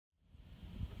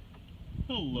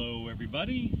Hello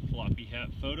everybody, Floppy Hat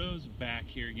Photos back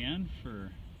here again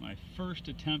for my first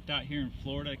attempt out here in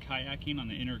Florida kayaking on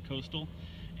the intercoastal,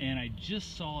 and I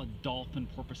just saw a dolphin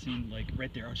porpoising like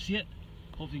right there. Oh, see it?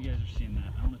 Hopefully you guys are seeing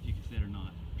that. I don't know if you can see it or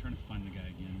not. I'm trying to find the guy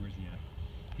again. Where's he at?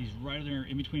 He's right there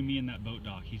in between me and that boat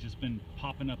dock. He's just been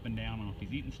popping up and down. I don't know if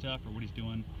he's eating stuff or what he's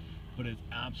doing, but it's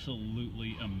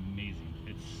absolutely amazing.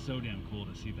 It's so damn cool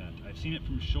to see that. I've seen it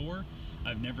from shore.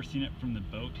 I've never seen it from the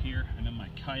boat here. I'm in my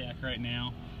kayak right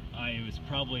now. I was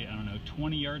probably, I don't know,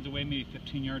 20 yards away, maybe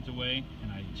 15 yards away,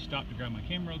 and I stopped to grab my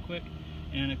camera real quick.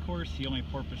 And of course, he only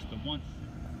porpoised the once.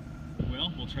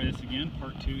 Well, we'll try this again,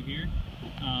 part 2 here.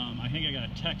 I think I got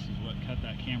a text is what cut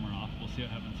that camera off. We'll see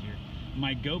what happens here.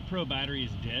 My GoPro battery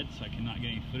is dead, so I cannot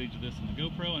get any footage of this on the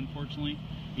GoPro, unfortunately.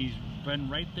 He's been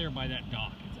right there by that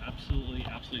dock. It's absolutely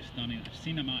stunning. I've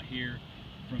seen him out here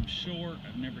from shore.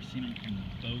 I've never seen him from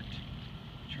the boat.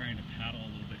 Trying to paddle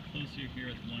a little bit closer here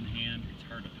with one hand. It's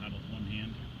hard to paddle with one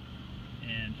hand.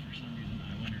 And for some reason,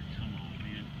 I wonder, come on,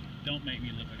 man. Don't make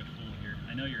me look like a fool here.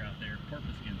 I know you're out there.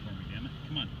 Porpoise again for me, damn it.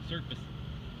 Come on, surface.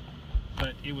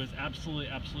 But it was absolutely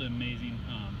amazing.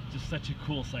 Just such a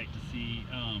cool sight to see.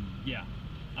 Yeah,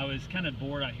 I was kind of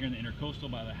bored out here in the intercoastal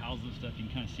by the houses and stuff.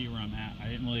 You can kind of see where I'm at.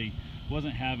 I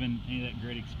wasn't having any of that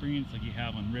great experience like you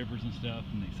have on rivers and stuff,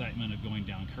 and the excitement of going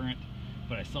down current.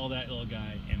 But I saw that little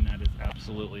guy, and that is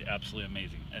absolutely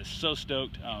amazing. I'm so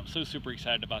stoked, so super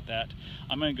excited about that.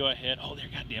 I'm gonna go ahead, oh there,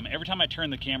 goddamn it. Every time I turn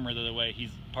the camera the other way,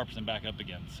 he's porpoising back up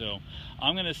again. So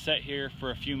I'm gonna sit here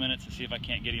for a few minutes and see if I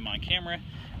can't get him on camera.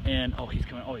 And oh, he's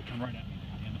coming, oh, he come right at me,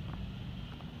 damn it.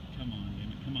 Come on,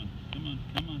 damn it,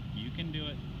 come on. You can do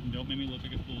it. And don't make me look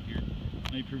like a fool here.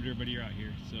 Let me prove to everybody you're out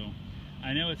here. So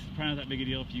I know it's probably not that big a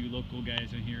deal if you local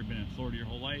guys in here have been in Florida your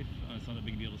whole life. It's not a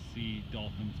big deal to see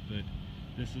dolphins, but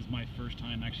this is my first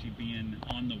time actually being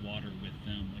on the water with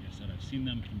them. Like I said, I've seen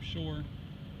them from shore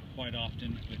quite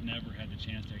often, but never had the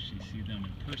chance to actually see them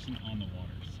in person on the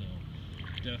water. So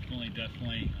definitely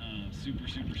super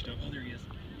stoked. Oh, there he is.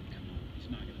 Come on,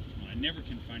 he's not gonna come on. I never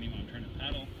can find him when I'm trying to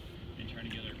paddle and trying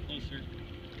to get a little closer.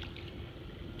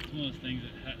 It's one of those things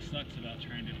that sucks about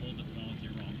trying to hold the phone with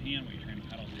your wrong hand when you're trying to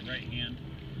paddle with your right hand.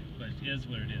 But it is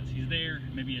what it is. He's there,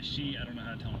 maybe a she, I don't know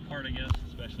how to tell him apart, I guess,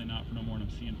 especially not for no more than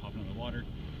I'm seeing popping out of the water.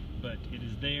 But it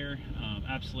is there,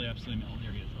 absolutely, oh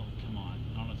there he is, oh come on.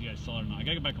 I don't know if you guys saw it or not. I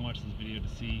gotta go back and watch this video to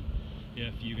see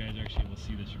if you guys are actually able to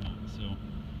see this or not. So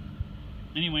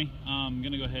anyway, I'm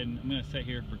gonna go ahead and I'm gonna sit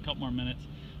here for a couple more minutes,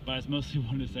 but I just mostly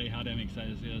wanted to say how damn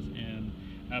excited this is, and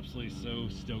absolutely so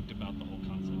stoked about the whole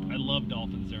concept. I love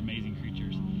dolphins, they're amazing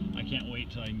creatures. I can't wait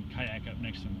till I can kayak up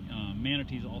next to them.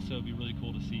 Manatees also would be really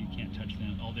cool to see. You can't touch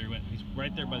them. Oh, there he went. He's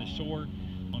right there by the shore.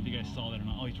 I don't know if you guys saw that or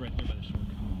not. Oh, he's right there by the shore.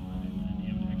 Come on,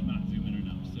 I cannot zoom in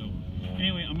enough. So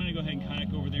anyway, I'm gonna go ahead and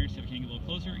kayak over there and see if I can get a little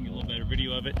closer and get a little better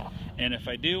video of it. And if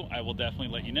I do, I will definitely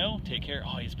let you know. Take care.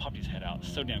 Oh, he's popped his head out.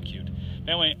 So damn cute.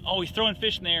 But anyway, oh, he's throwing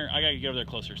fish in the air. I gotta get over there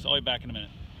closer. So I'll be back in a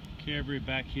minute. Okay, everybody,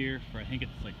 back here for I think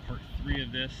it's like part 3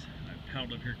 of this. I've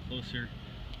paddled up here closer,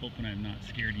 hoping I've not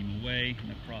scared him away. I'm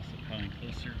gonna cross the paddling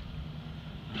closer.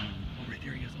 Oh, right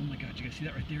there he is. Oh my God, you guys see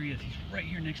that? Right there he is. He's right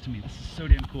here next to me. This is so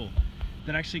damn cool.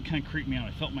 That actually kind of creeped me out.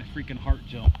 I felt my freaking heart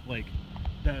jump. Like,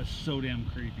 that is so damn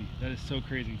creepy. That is so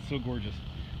crazy. It's so gorgeous.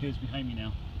 He's behind me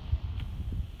now.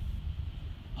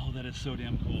 Oh, that is so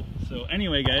damn cool. So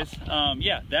anyway, guys,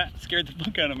 yeah, that scared the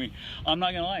fuck out of me. I'm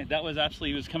not gonna lie. That was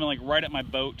absolutely, he was coming like right at my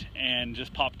boat and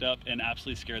just popped up and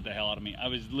absolutely scared the hell out of me. I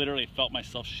was literally felt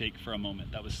myself shake for a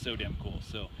moment. That was so damn cool.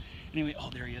 So anyway, oh,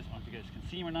 there he is. I don't know if you guys can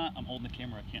see him or not. I'm holding the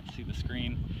camera. I can't see the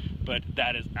screen, but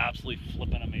that is absolutely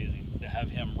flipping amazing to have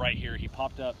him right here. He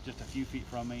popped up just a few feet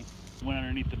from me, went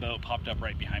underneath the boat, popped up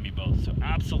right behind me both. So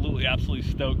absolutely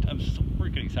stoked. I'm so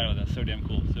freaking excited about that. So damn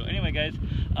cool. So anyway, guys,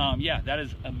 yeah, that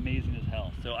is amazing as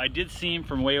hell. So I did see him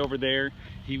from way over there.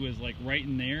 He was like right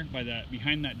in there by that,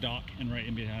 behind that dock and right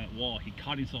in behind that wall. He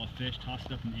caught himself a fish, tossed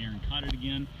it up in the air and caught it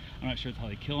again. I'm not sure it's how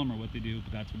they kill him or what they do,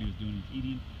 but that's what he was doing. He's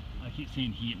eating. I keep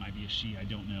saying he, it might be a she, I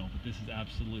don't know, but this is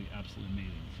absolutely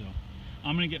amazing. So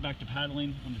I'm gonna get back to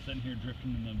paddling. I'm just sitting here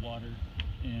drifting in the water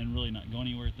and really not going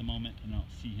anywhere at the moment, and I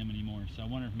don't see him anymore. So I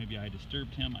wonder if maybe I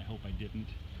disturbed him. I hope I didn't.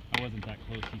 I wasn't that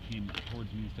close. He came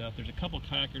towards me and stuff. There's a couple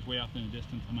kayakers way off in the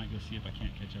distance. I might go see if I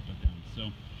can't catch up with them. So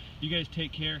you guys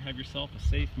take care. Have yourself a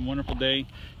safe and wonderful day.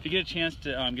 If you get a chance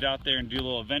to get out there and do a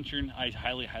little adventuring, I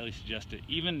highly suggest it.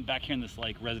 Even back here in this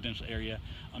like residential area,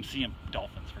 I'm seeing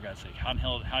dolphins, for God's sake.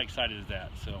 How excited is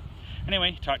that? So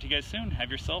anyway, talk to you guys soon.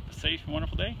 Have yourself a safe and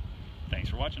wonderful day. Thanks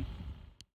for watching.